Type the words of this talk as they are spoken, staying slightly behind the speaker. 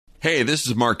Hey, this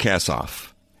is Mark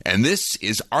Kassoff, and this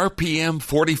is RPM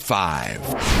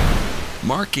 45.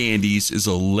 Mark Andes is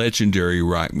a legendary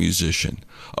rock musician,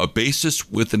 a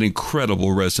bassist with an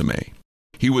incredible resume.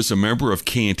 He was a member of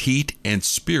Canned Heat and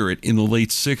Spirit in the late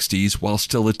 60s while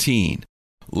still a teen.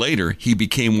 Later, he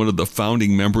became one of the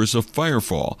founding members of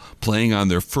Firefall, playing on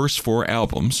their first 4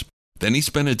 albums. Then he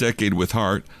spent a decade with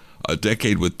Heart, a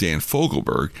decade with Dan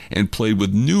Fogelberg, and played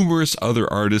with numerous other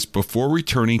artists before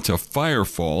returning to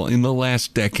Firefall in the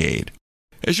last decade.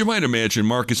 As you might imagine,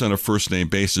 Mark is on a first-name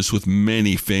basis with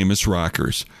many famous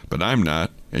rockers, but I'm not,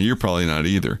 and you're probably not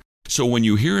either. So when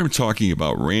you hear him talking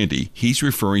about Randy, he's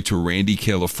referring to Randy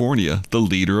California, the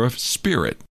leader of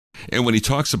Spirit. And when he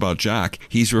talks about Jock,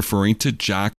 he's referring to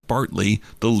Jock Bartley,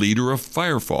 the leader of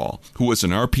Firefall, who was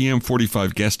an RPM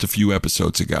 45 guest a few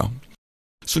episodes ago.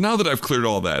 So now that I've cleared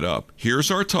all that up,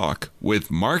 here's our talk with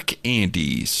Mark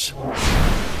Andes.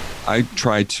 I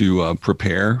try to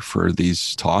prepare for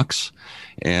these talks,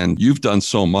 and you've done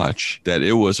so much that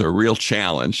it was a real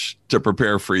challenge to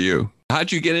prepare for you.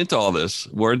 How'd you get into all this?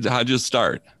 How'd you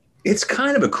start? It's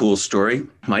kind of a cool story.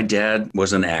 My dad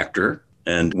was an actor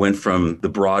and went from the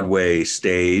Broadway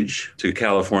stage to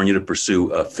California to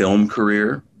pursue a film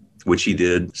career, which he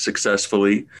did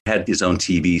successfully. Had his own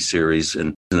TV series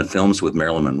and in the films with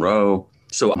Marilyn Monroe.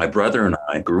 So my brother and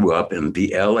I grew up in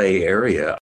the LA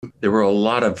area. There were a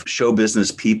lot of show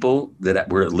business people that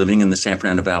were living in the San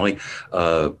Fernando Valley.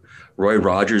 Roy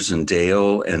Rogers and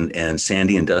Dale and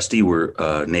Sandy and Dusty were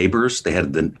neighbors. They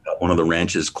had one of the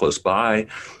ranches close by.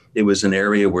 It was an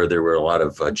area where there were a lot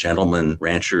of gentlemen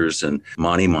ranchers, and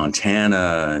Monty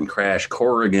Montana and Crash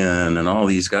Corrigan and all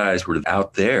these guys were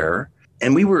out there.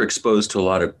 And we were exposed to a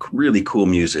lot of really cool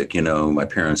music. You know, my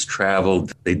parents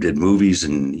traveled. They did movies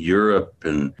in Europe,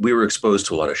 and we were exposed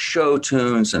to a lot of show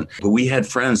tunes. But we had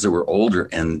friends that were older,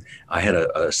 and I had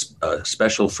a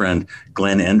special friend,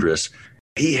 Glenn Endress.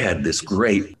 He had this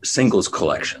great singles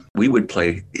collection. We would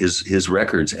play his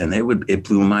records, and it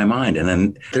blew my mind. And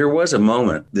then there was a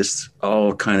moment, this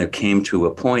all kind of came to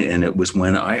a point, and it was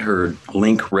when I heard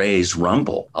Link Wray's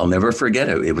Rumble. I'll never forget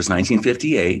it. It was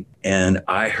 1958, and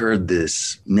I heard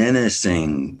this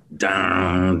menacing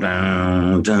down,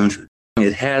 down, down.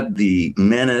 It had the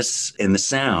menace and the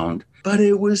sound, but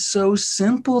it was so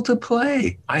simple to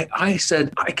play. I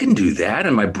said, I can do that.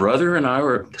 And my brother and I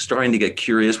were starting to get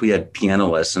curious. We had piano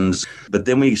lessons, but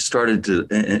then we started to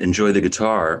enjoy the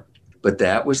guitar. But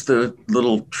that was the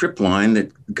little trip line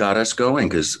that got us going,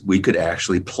 because we could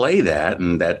actually play that,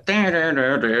 and that down.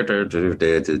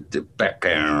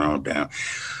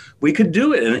 We could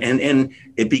do it. And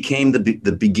it became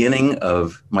the beginning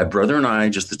of my brother and I,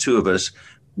 just the two of us,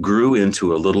 grew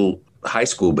into a little high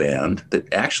school band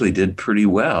that actually did pretty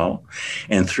well.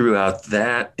 And throughout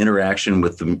that interaction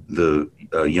with the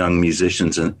young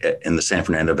musicians in the San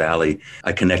Fernando Valley,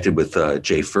 I connected with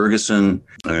Jay Ferguson,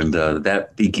 and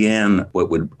that began what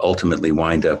would ultimately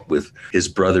wind up with his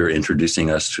brother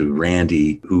introducing us to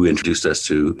Randy, who introduced us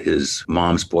to his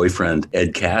mom's boyfriend,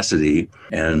 Ed Cassidy.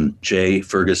 And Jay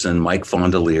Ferguson, Mike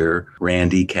Fondelier,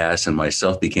 Randy, Cass, and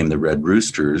myself became the Red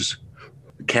Roosters.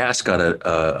 Cass got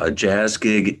a jazz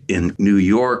gig in New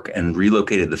York and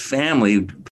relocated the family.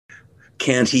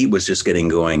 Canned Heat was just getting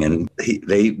going, and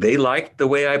they liked the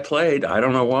way I played. I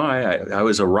don't know why. I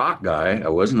was a rock guy. I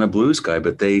wasn't a blues guy,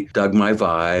 but they dug my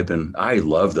vibe, and I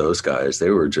love those guys.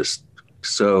 They were just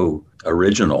so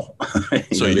original.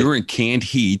 So you were in Canned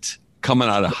Heat coming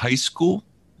out of high school?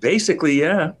 Basically,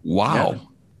 yeah. Wow. Yeah.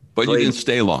 But you didn't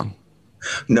stay long.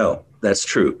 No, that's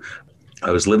true. I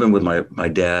was living with my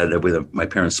dad. My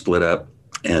parents split up,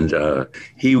 and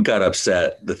he got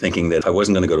upset thinking that I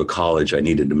wasn't going to go to college. I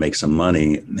needed to make some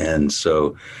money. And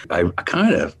so I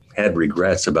kind of had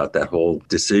regrets about that whole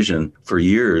decision for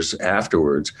years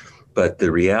afterwards. But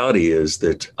the reality is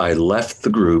that I left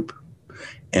the group,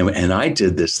 and I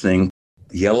did this thing,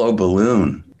 Yellow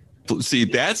Balloon. See,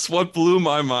 that's what blew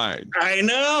my mind. I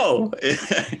know.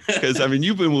 Because, I mean,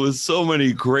 you've been with so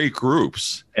many great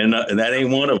groups. And that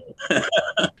ain't one of them.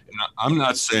 I'm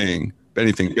not saying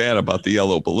anything bad about the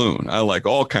Yellow Balloon. I like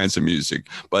all kinds of music,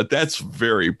 but that's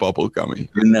very bubblegummy.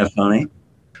 Isn't that funny?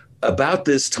 About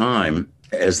this time,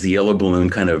 as the Yellow Balloon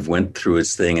kind of went through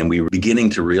its thing, and we were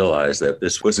beginning to realize that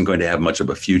this wasn't going to have much of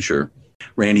a future,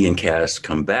 Randy and Cass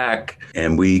come back,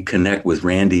 and we connect with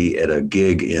Randy at a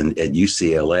gig at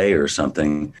UCLA or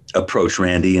something, approach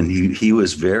Randy, and he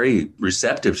was very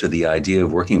receptive to the idea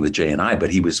of working with Jay and I,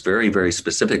 but he was very, very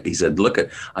specific. He said, look,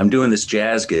 I'm doing this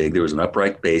jazz gig. There was an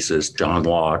upright bassist, John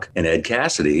Locke, and Ed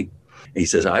Cassidy. And he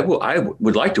says, I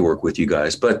would like to work with you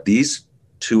guys, but these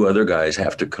 2 other guys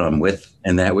have to come with,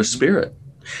 and that was Spirit.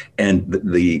 And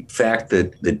the fact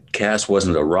that Cass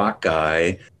wasn't a rock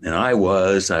guy and I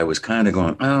was kind of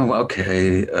going, oh,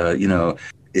 okay,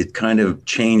 it kind of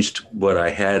changed what I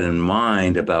had in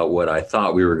mind about what I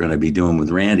thought we were going to be doing with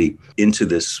Randy into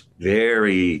this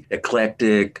very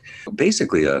eclectic,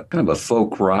 basically a kind of a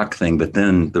folk rock thing. But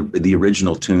then the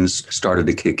original tunes started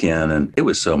to kick in, and it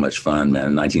was so much fun,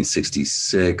 man.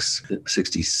 1966,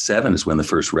 67 is when the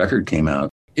first record came out.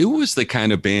 It was the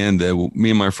kind of band that me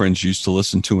and my friends used to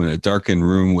listen to in a darkened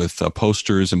room with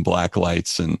posters and black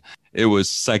lights. And it was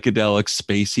psychedelic,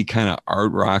 spacey kind of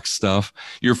art rock stuff.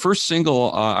 Your first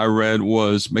single I read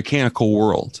was Mechanical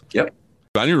World. Yep.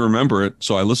 I didn't remember it.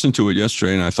 So I listened to it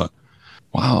yesterday and I thought,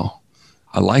 wow,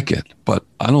 I like it, but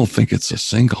I don't think it's a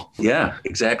single. Yeah,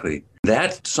 exactly.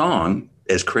 That song,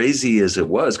 as crazy as it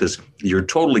was, because you're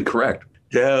totally correct.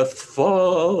 Death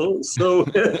falls so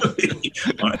heavy.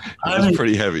 It was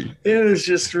pretty heavy. It was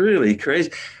just really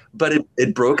crazy. But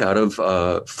it broke out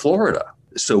of Florida.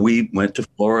 So we went to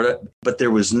Florida, but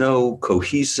there was no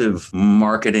cohesive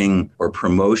marketing or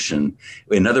promotion.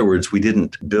 In other words, we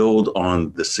didn't build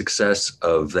on the success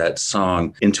of that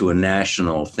song into a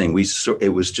national thing. It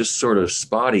was just sort of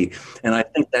spotty. And I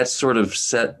think that sort of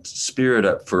set Spirit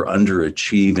up for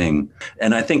underachieving.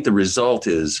 And I think the result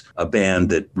is a band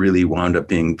that really wound up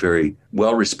being very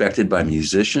well respected by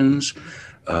musicians,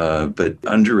 but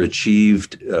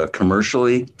underachieved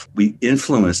commercially. We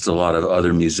influenced a lot of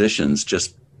other musicians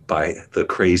just by the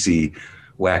crazy,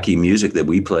 wacky music that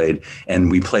we played,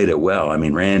 and we played it well. I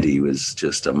mean, Randy was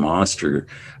just a monster,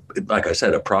 like I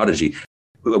said, a prodigy.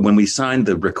 When we signed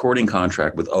the recording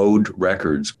contract with Ode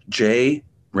Records, Jay,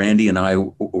 Randy, and I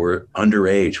were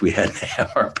underage. We had to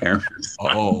have our parents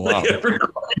sign the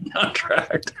recording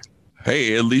contract.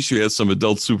 Hey, at least you had some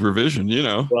adult supervision,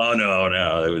 Well,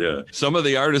 no. Some of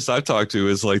the artists I've talked to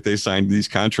is like they signed these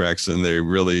contracts and they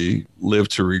really live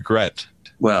to regret.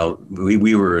 Well,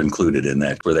 we were included in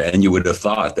that for that. And you would have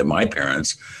thought that my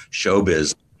parents,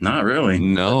 showbiz, not really.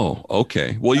 No.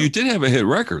 Okay. Well, you did have a hit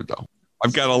record, though.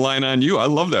 I've got a line on you. I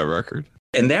love that record.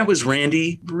 And that was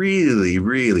Randy really,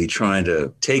 really trying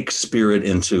to take Spirit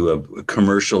into a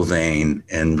commercial vein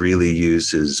and really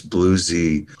use his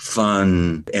bluesy,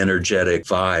 fun, energetic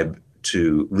vibe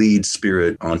to lead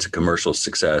Spirit onto commercial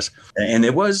success. And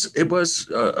it was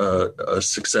a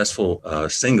successful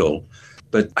single.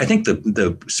 But I think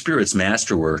the Spirit's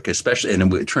masterwork, especially,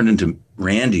 and it turned into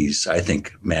Randy's, I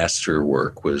think,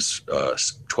 masterwork was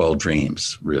 12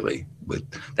 Dreams, really.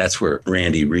 That's where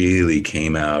Randy really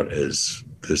came out as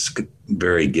this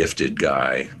very gifted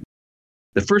guy.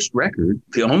 The first record,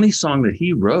 the only song that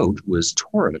he wrote was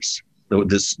Taurus.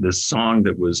 This song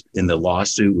that was in the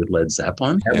lawsuit with Led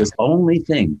Zeppelin. That was the only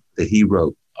thing that he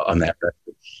wrote on that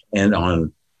record. And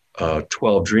on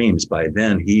 12 Dreams, by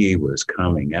then he was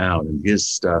coming out and his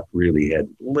stuff really had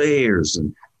layers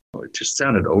and it just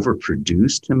sounded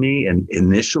overproduced to me and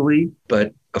initially,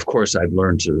 but of course I've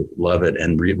learned to love it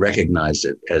and recognize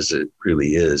it as it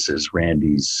really is, as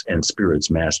Randy's and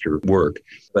Spirit's master work.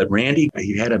 But Randy,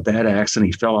 he had a bad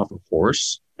accident. He fell off a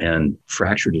horse and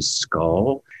fractured his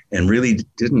skull and really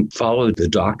didn't follow the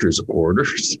doctor's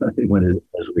orders when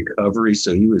his recovery.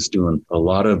 So he was doing a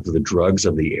lot of the drugs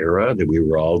of the era that we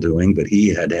were all doing, but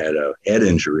he had a head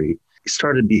injury. He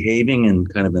started behaving in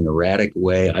kind of an erratic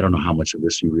way. I don't know how much of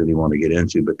this you really want to get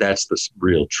into, but that's the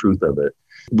real truth of it.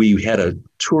 We had a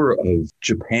tour of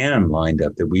Japan lined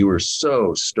up that we were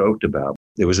so stoked about.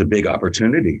 It was a big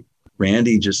opportunity.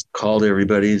 Randy just called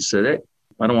everybody and said, hey,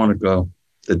 I don't want to go.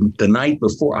 The night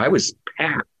before, I was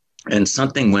packed. And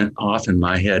something went off in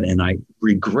my head, and I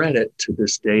regret it to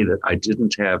this day that I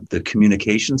didn't have the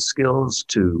communication skills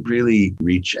to really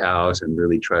reach out and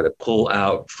really try to pull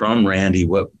out from Randy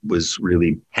what was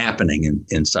really happening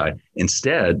inside.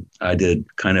 Instead, I did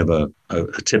kind of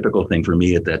a typical thing for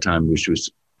me at that time, which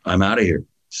was, I'm out of here.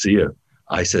 See ya.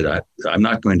 I said, I'm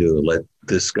not going to let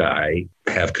this guy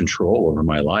have control over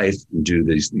my life and do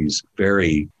these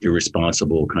very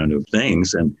irresponsible kind of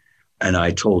things. And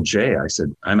I told Jay, I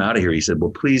said, I'm out of here. He said,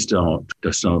 well, please don't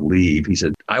leave. He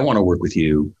said, I want to work with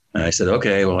you. And I said,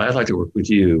 okay, well, I'd like to work with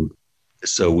you.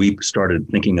 So we started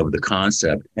thinking of the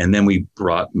concept. And then we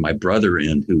brought my brother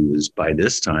in, who was by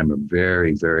this time a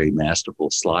very, very masterful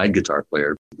slide guitar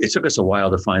player. It took us a while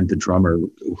to find the drummer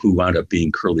who wound up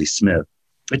being Curly Smith.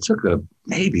 It took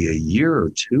maybe a year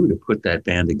or two to put that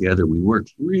band together. We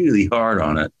worked really hard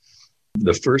on it.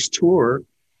 The first tour,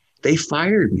 they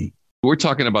fired me. We're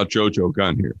talking about JoJo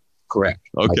Gunn here. Correct.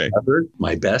 Okay.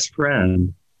 My best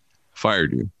friend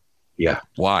fired you. Yeah.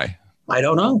 Why? I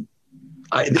don't know.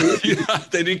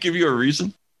 They didn't give you a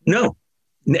reason? No.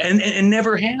 and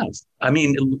never have. I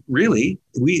mean, really,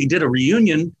 we did a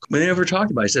reunion. We never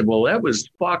talked about it. I said, well, that was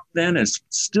fucked then. It's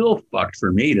still fucked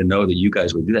for me to know that you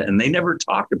guys would do that. And they never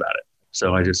talked about it.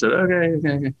 So I just said,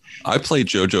 okay. I played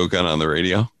JoJo Gun on the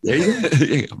radio. There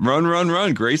you go. Run, Run,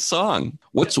 Run. Great song.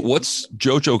 What's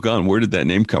JoJo Gun? Where did that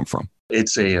name come from?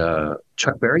 It's a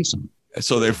Chuck Berry song.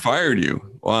 So they fired you.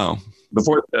 Wow.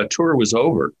 Before the tour was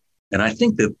over. And I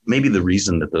think that maybe the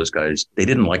reason that those guys, they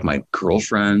didn't like my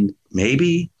girlfriend,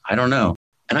 maybe, I don't know.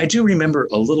 And I do remember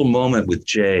a little moment with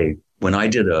Jay when I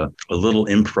did a little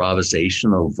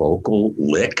improvisational vocal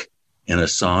lick in a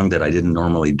song that I didn't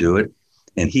normally do it.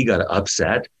 And he got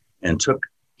upset and took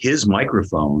his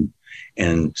microphone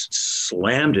and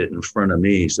slammed it in front of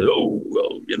me. He said, oh,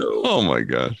 well, Oh my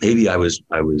God. Maybe I was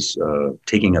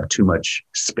taking up too much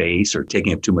space or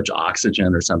taking up too much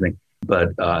oxygen or something. But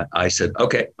I said,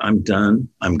 okay, I'm done.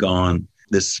 I'm gone.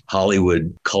 This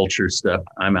Hollywood culture stuff,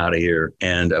 I'm out of here.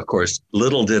 And of course,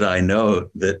 little did I know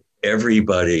that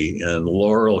everybody in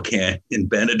Laurel Canyon, in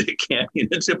Benedict Canyon,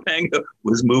 and Topanga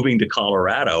was moving to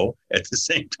Colorado at the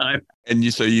same time.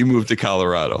 And so you moved to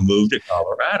Colorado. Moved to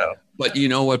Colorado. But you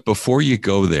know what? Before you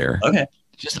go there, okay,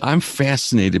 I'm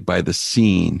fascinated by the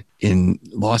scene in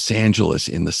Los Angeles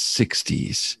in the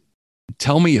 60s.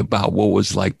 Tell me about what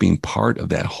was like being part of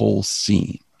that whole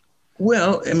scene.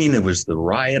 Well, I mean, there was the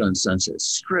riot on Sunset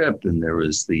Strip, and there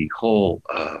was the whole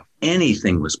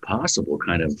anything was possible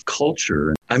kind of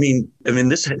culture. I mean,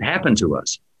 this had happened to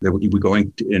us. We were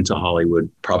going into Hollywood,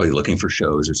 probably looking for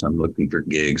shows or something, looking for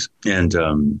gigs. And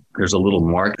there's a little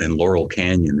market in Laurel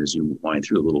Canyon as you wind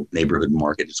through a little neighborhood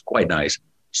market. It's quite nice,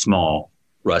 small,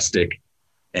 rustic.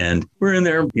 And we're in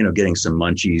there, getting some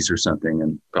munchies or something,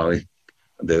 and probably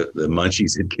the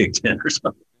munchies had kicked in or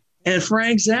something. And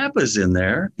Frank Zappa's in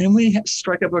there, and we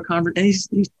strike up a conversation. And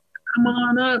he's come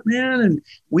on up, man. And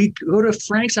we go to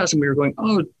Frank's house, and we were going,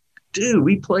 oh, dude,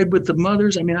 we played with the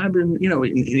Mothers. I mean, I've been,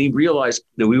 and he realized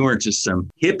that we weren't just some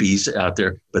hippies out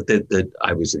there, but that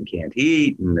I was in Can't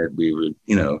Heat, and that we were,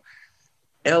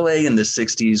 LA in the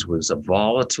 60s was a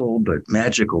volatile but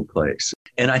magical place.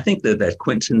 And I think that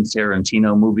Quentin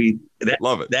Tarantino movie,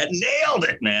 love it. That nailed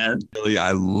it, man. Really,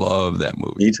 I love that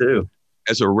movie. Me too.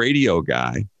 As a radio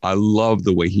guy, I love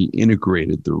the way he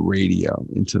integrated the radio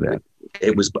into that.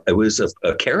 It was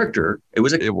a character.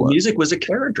 Music was a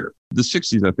character. The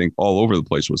 60s, I think, all over the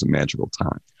place was a magical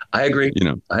time. I agree.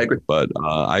 I agree. But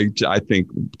I think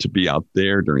to be out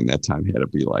there during that time had to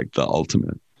be like the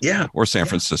ultimate. Yeah. Or San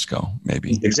Francisco,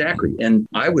 maybe. Exactly. And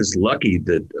I was lucky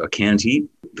that Can't Heat,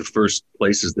 the first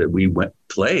places that we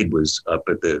played was up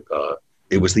at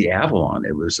it was the Avalon.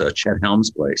 It was Chet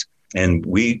Helms' place. And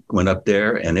we went up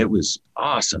there and it was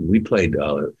awesome. We played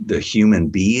the Human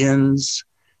Beings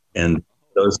and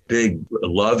those big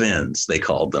love-ins, they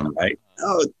called them, right?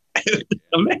 Oh, it was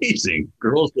amazing.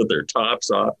 Girls with their tops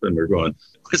off, and we're going,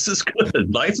 this is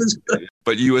good. Life is good.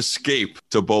 But you escape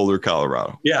to Boulder,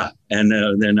 Colorado. Yeah. And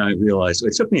then I realized,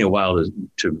 it took me a while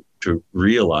to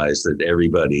realize that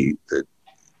everybody that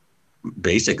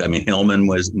Hillman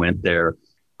went there.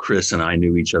 Chris and I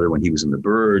knew each other when he was in the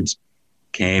Byrds,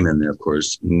 came, and then of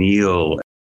course Neil.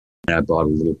 And I bought a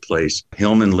little place.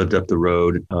 Hillman lived up the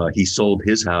road. He sold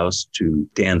his house to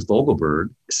Dan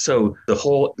Fogelberg. So the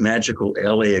whole magical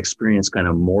LA experience kind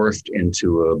of morphed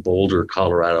into a Boulder,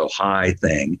 Colorado high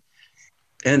thing.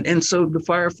 And so the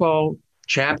Firefall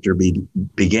chapter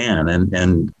began,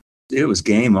 and it was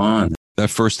game on. That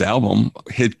first album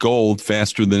hit gold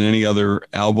faster than any other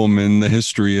album in the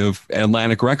history of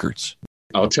Atlantic Records.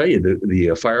 I'll tell you, the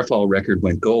Firefall record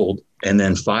went gold. And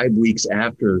then 5 weeks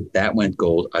after that went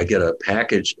gold, I get a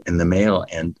package in the mail,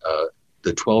 and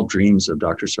the 12 Dreams of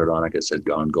Dr. Sardonicus had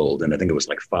gone gold. And I think it was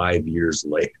like 5 years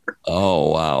later.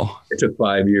 Oh, wow. It took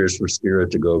 5 years for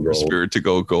Spirit to go gold. Spirit to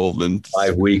go gold. And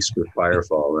 5 weeks for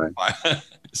Firefall, right?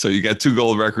 So you got 2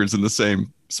 gold records in the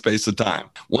same space of time.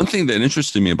 One thing that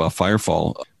interested me about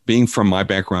Firefall, being from my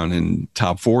background in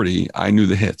top 40, I knew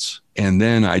the hits. And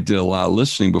then I did a lot of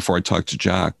listening before I talked to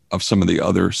Jock of some of the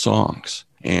other songs.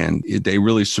 And they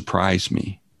really surprised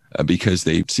me because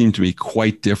they seemed to be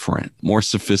quite different, more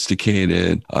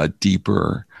sophisticated,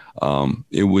 deeper.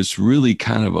 It was really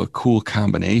kind of a cool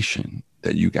combination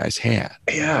that you guys had.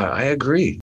 Yeah, I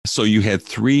agree. So you had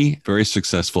 3 very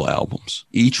successful albums.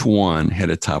 Each one had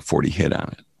a top 40 hit on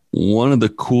it. One of the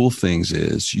cool things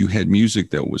is you had music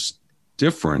that was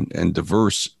different and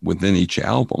diverse within each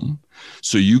album.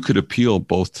 So you could appeal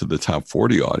both to the top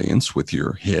 40 audience with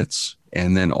your hits,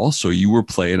 and then also you were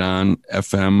played on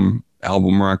FM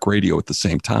album rock radio at the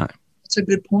same time. That's a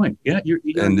good point. Yeah.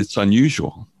 And it's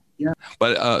unusual. Yeah.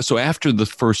 But so after the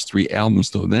first 3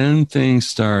 albums, though, then things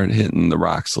started hitting the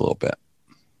rocks a little bit.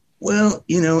 Well,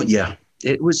 yeah,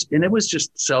 it was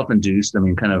just self-induced. I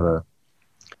mean,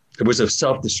 it was a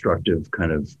self-destructive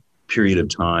kind of period of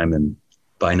time. And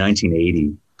by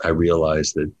 1980, I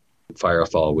realized that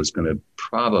Firefall was going to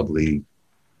probably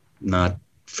not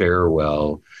fare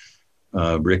well.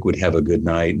 Rick would have a good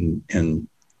night and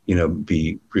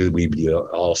we'd be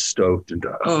all stoked and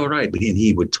oh, right. And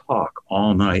he would talk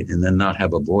all night and then not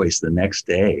have a voice the next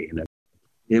day. And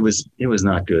it was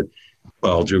not good.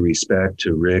 All due respect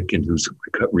to Rick, and who's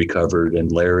recovered,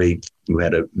 and Larry, who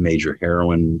had a major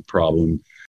heroin problem.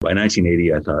 By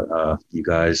 1980, I thought, you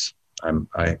guys,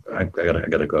 I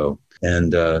gotta go.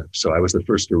 And so I was the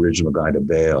first original guy to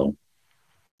bail.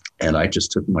 And I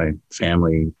just took my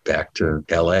family back to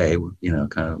LA,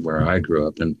 kind of where I grew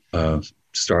up, and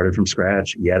started from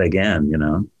scratch yet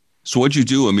again, So what'd you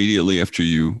do immediately after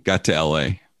you got to LA?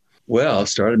 Well,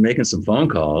 started making some phone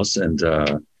calls, and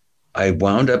I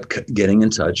wound up getting in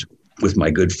touch with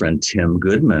my good friend, Tim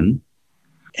Goodman.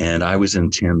 And I was in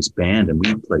Tim's band, and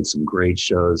we played some great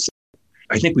shows.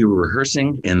 I think we were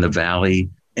rehearsing in the Valley,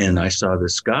 and I saw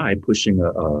this guy pushing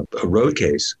a road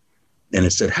case, and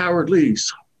it said, Howard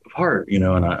Lee's Heart,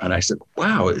 and I said,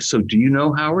 wow, so do you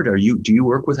know Howard? Do you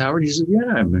work with Howard? He said,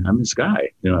 yeah, I'm this guy.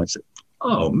 I said,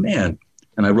 oh, man.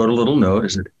 And I wrote a little note. I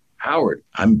said, Howard,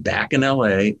 I'm back in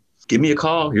LA. Give me a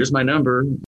call. Here's my number.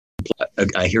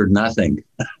 I heard nothing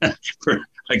for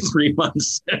like 3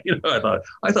 months. I thought,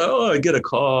 oh, I get a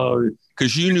call.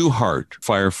 Because you knew Heart.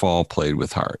 Firefall played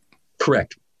with Heart.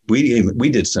 Correct. We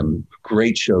did some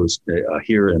great shows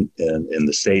here in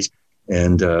the States.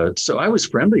 And so I was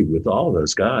friendly with all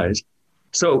those guys.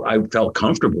 So I felt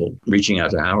comfortable reaching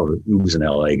out to Howard, who was an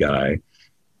LA guy.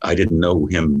 I didn't know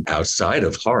him outside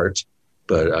of Heart,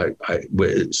 but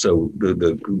so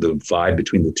the vibe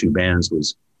between the two bands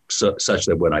was such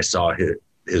that when I saw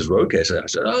his road case, I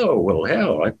said, oh, well,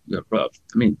 hell,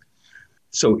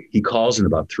 so he calls in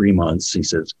about 3 months. He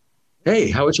says, hey,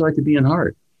 how would you like to be in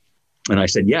Heart? And I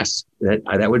said, yes,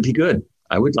 that would be good.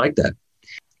 I would like that.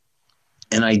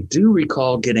 And I do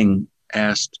recall getting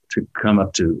asked to come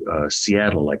up to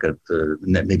Seattle, like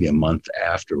maybe a month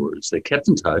afterwards. They kept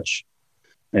in touch.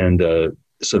 And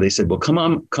so they said, well, come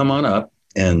on up.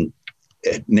 And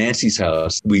at Nancy's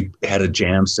house, we had a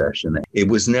jam session. It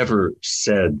was never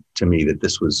said to me that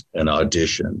this was an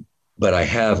audition, but I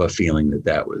have a feeling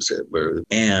that was it, where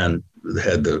Anne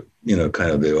had the,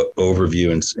 kind of the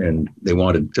overview, and they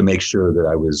wanted to make sure that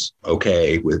I was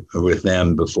okay with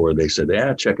them before they said,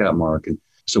 yeah, check out Mark. And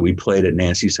so we played at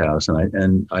Nancy's house,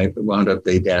 and I wound up,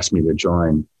 they'd asked me to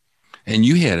join. And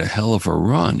you had a hell of a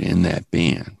run in that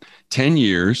band, 10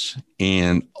 years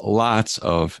and lots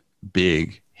of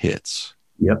big hits.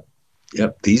 Yep.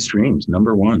 These Dreams,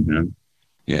 number one, man.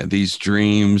 Yeah, These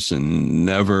Dreams and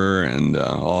Never and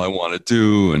All I Want to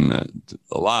Do, and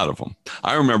a lot of them.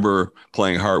 I remember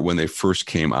playing Heart when they first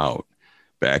came out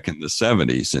back in the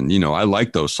 70s. And, I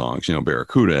like those songs,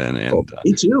 Barracuda and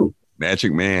me too.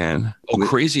 Magic Man. Oh,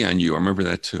 Crazy on You. I remember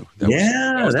that too. That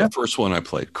was the first one I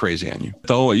played, Crazy on You.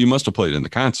 Though you must have played in the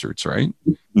concerts, right?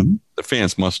 Mm-hmm. The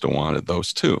fans must have wanted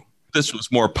those too. This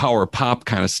was more power pop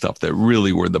kind of stuff that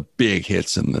really were the big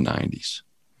hits in the 90s.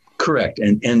 Correct.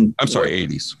 And I'm sorry,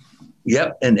 80s.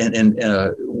 Yep. And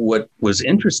what was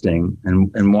interesting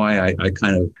and why I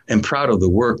kind of am proud of the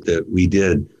work that we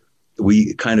did,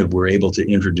 we kind of were able to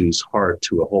introduce Heart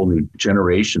to a whole new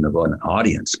generation of an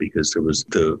audience, because there was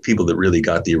the people that really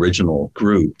got the original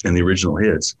group and the original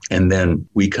hits. And then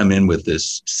we come in with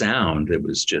this sound that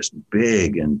was just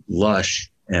big and lush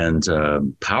and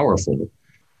powerful.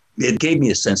 It gave me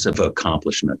a sense of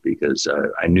accomplishment, because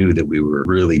I knew that we were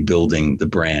really building the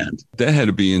brand. That had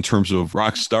to be, in terms of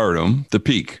rock stardom, the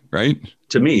peak, right?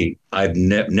 To me, I've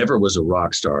never was a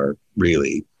rock star,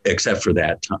 really, except for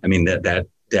that time. I mean, that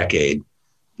decade,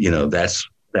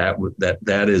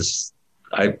 that is,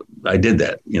 I did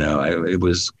that,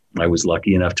 I was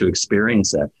lucky enough to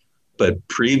experience that. But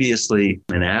previously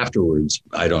and afterwards,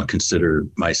 I don't consider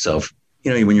myself,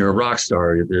 when you're a rock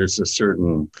star, there's a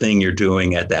certain thing you're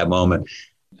doing at that moment.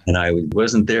 And I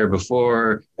wasn't there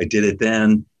before. I did it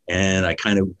then. And I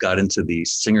kind of got into the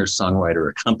singer-songwriter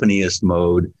accompanist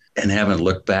mode and haven't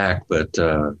looked back. But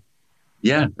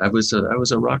yeah, I was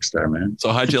a rock star, man.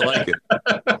 So how'd you like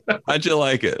it? How'd you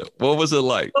like it? What was it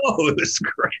like? Oh, it was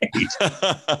great.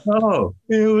 Oh,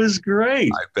 it was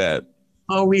great. I bet.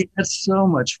 Oh, we had so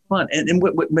much fun. And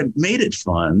what made it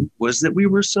fun was that we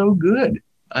were so good.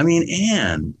 I mean,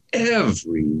 Anne,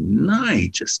 every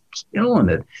night, just killing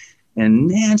it. And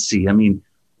Nancy, I mean,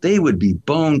 they would be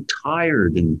bone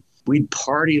tired, and we'd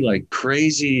party like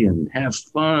crazy and have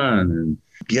fun. And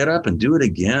get up and do it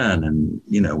again. And,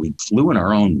 we flew in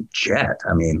our own jet.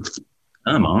 I mean,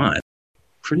 come on.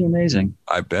 Pretty amazing.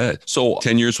 I bet. So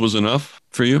 10 years was enough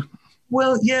for you?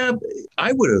 Well, yeah,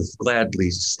 I would have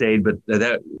gladly stayed, but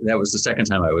that was the second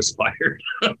time I was fired.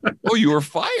 Oh, you were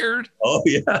fired? Oh,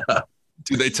 yeah.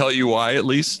 Did they tell you why, at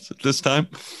least this time?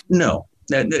 No.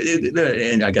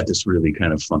 And I got this really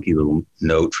kind of funky little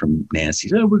note from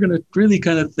Nancy. Oh, we're going to really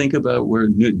kind of think about we're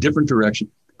in a different direction.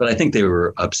 But I think they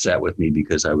were upset with me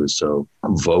because I was so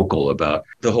vocal about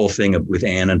the whole thing with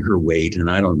Anne and her weight. And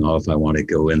I don't know if I want to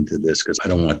go into this because I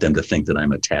don't want them to think that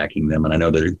I'm attacking them. And I know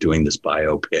they're doing this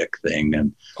biopic thing.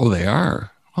 And oh, they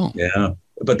are. Oh, yeah.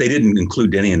 But they didn't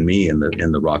include Denny and me in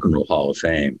the Rock and Roll Hall of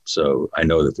Fame. So I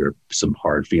know that there are some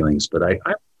hard feelings. But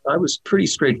I was pretty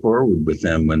straightforward with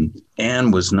them when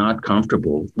Anne was not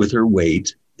comfortable with her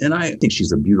weight. And I think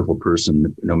she's a beautiful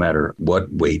person, no matter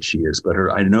what weight she is. But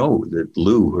I know that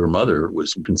Lou, her mother,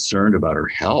 was concerned about her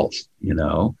health,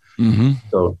 Mm-hmm.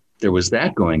 So there was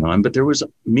that going on. But there was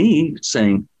me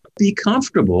saying, be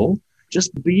comfortable,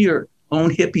 just be your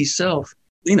own hippie self.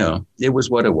 It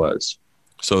was what it was.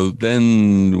 So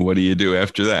then what do you do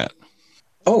after that?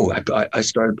 Oh, I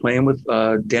started playing with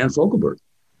Dan Fogelberg.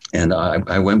 And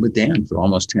I went with Dan for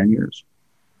almost 10 years.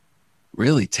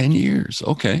 Really? 10 years?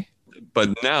 Okay.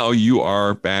 But now you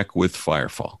are back with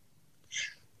Firefall.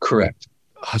 Correct.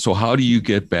 So how do you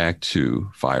get back to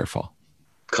Firefall?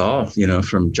 Call,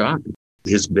 from Jock.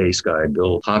 His bass guy,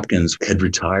 Bill Hopkins, had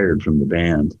retired from the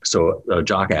band. So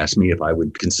Jock asked me if I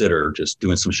would consider just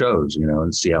doing some shows,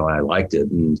 and see how I liked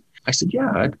it. And I said,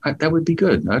 yeah, that would be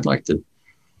good. I'd like to.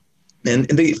 And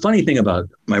the funny thing about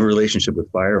my relationship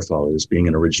with Firefall is being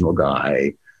an original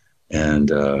guy.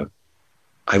 And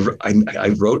I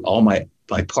wrote all my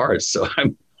parts. So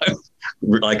I'm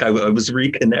like, I was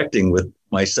reconnecting with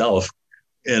myself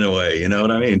in a way, you know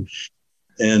what I mean?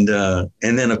 And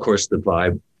then of course the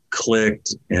vibe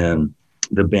clicked and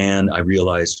the band, I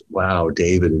realized, wow,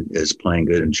 David is playing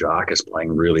good and Jock is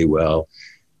playing really well.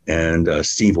 And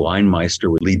Steve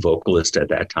Weinmeister, lead vocalist at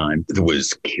that time,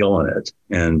 was killing it.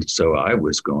 And so I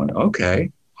was going, okay,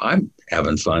 I'm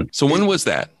having fun. So when was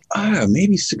that?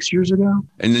 Maybe 6 years ago.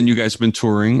 And then you guys have been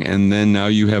touring, and then now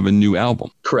you have a new album.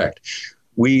 Correct.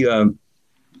 It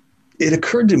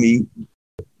occurred to me,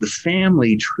 the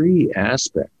family tree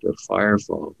aspect of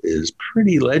Firefall is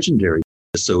pretty legendary.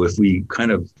 So if we kind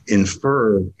of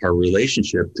infer our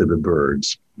relationship to the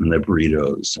Byrds and the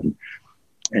Burritos,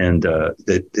 and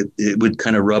that it would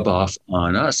kind of rub off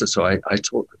on us. And so I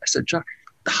said, Jock,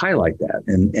 highlight that.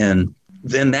 And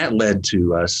then that led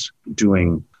to us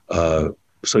doing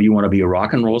So You Want to Be a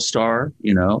Rock and Roll Star,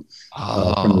 from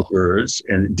the Byrds.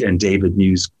 And David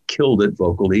Muse killed it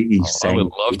vocally. He sang. I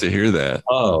would love to hear that.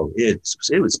 Oh, it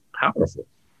was powerful.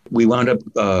 We wound up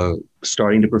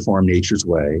starting to perform Nature's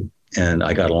Way, and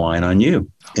I Got a Line on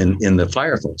You in the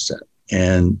Firefall set.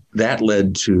 And that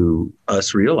led to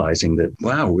us realizing that,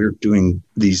 wow, we're doing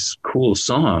these cool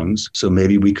songs, so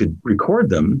maybe we could record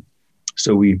them.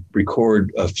 So we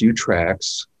record a few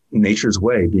tracks, Nature's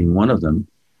Way being one of them.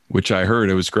 Which I heard,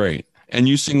 it was great. And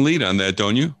you sing lead on that,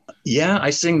 don't you? Yeah, I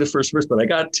sing the first verse, but I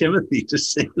got Timothy to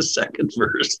sing the second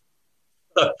verse.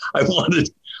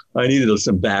 I needed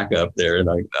some backup there. And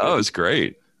that was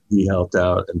great. He helped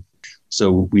out. And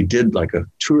so we did like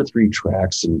 2 or 3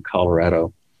 tracks in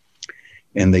Colorado.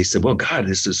 And they said, well, God,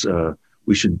 this is,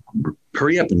 we should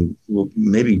hurry up and we'll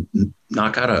maybe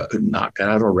knock out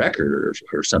a record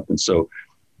or something. So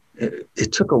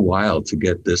it took a while to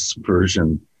get this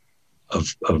version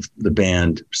of the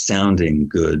band sounding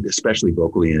good, especially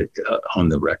vocally on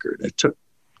the record. It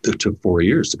took 4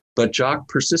 years, but Jock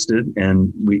persisted,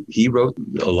 and he wrote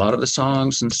a lot of the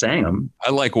songs and sang them.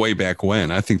 I like Way Back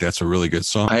When. I think that's a really good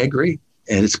song. I agree.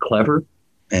 And it's clever,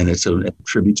 and it's a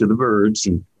tribute to the Byrds,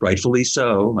 and rightfully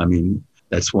so. I mean,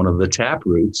 that's one of the tap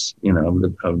roots,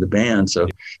 of the band. So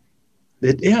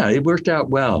it worked out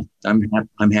well.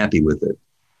 I'm happy with it.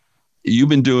 You've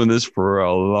been doing this for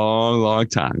a long, long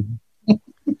time.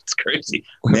 It's crazy.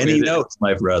 Many notes,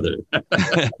 my brother.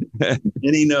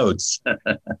 Many notes.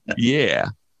 Yeah.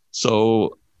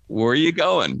 So where are you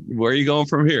going? Where are you going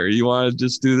from here? You want to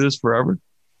just do this forever?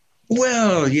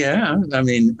 Well, yeah. I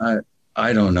mean,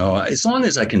 I don't know. As long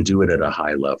as I can do it at a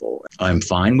high level, I'm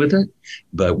fine with it.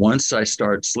 But once I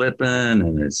start slipping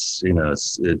and if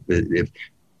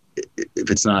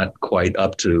it's not quite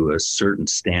up to a certain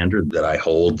standard that I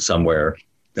hold somewhere,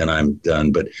 then I'm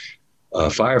done. But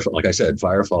Firefall, like I said,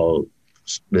 Firefall,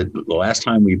 the last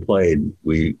time we played,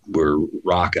 we were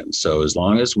rocking. So as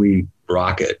long as we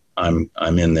rock it, I'm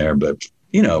in there. But,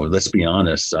 let's be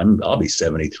honest, I'll be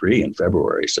 73 in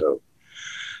February. So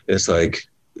it's like,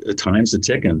 time's a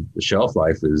ticking. The shelf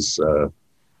life is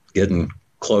getting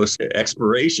close to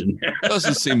expiration.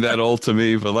 Doesn't seem that old to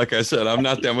me, but like I said, I'm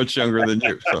not that much younger than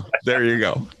you. So there you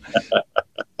go.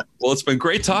 Well, it's been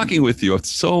great talking with you. I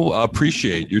so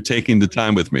appreciate you taking the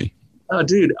time with me. Oh,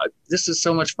 dude, this is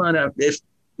so much fun. If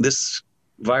this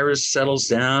virus settles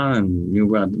down and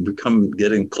you become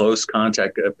get in close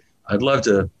contact, I'd love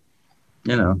to,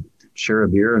 share a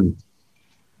beer and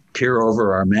peer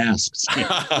over our masks.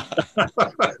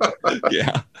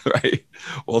 Yeah, right.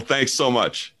 Well, thanks so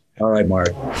much. All right,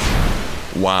 Mark.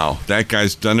 Wow, that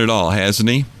guy's done it all, hasn't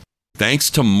he? Thanks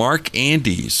to Mark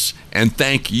Andes, and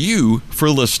thank you for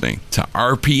listening to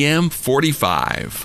RPM 45.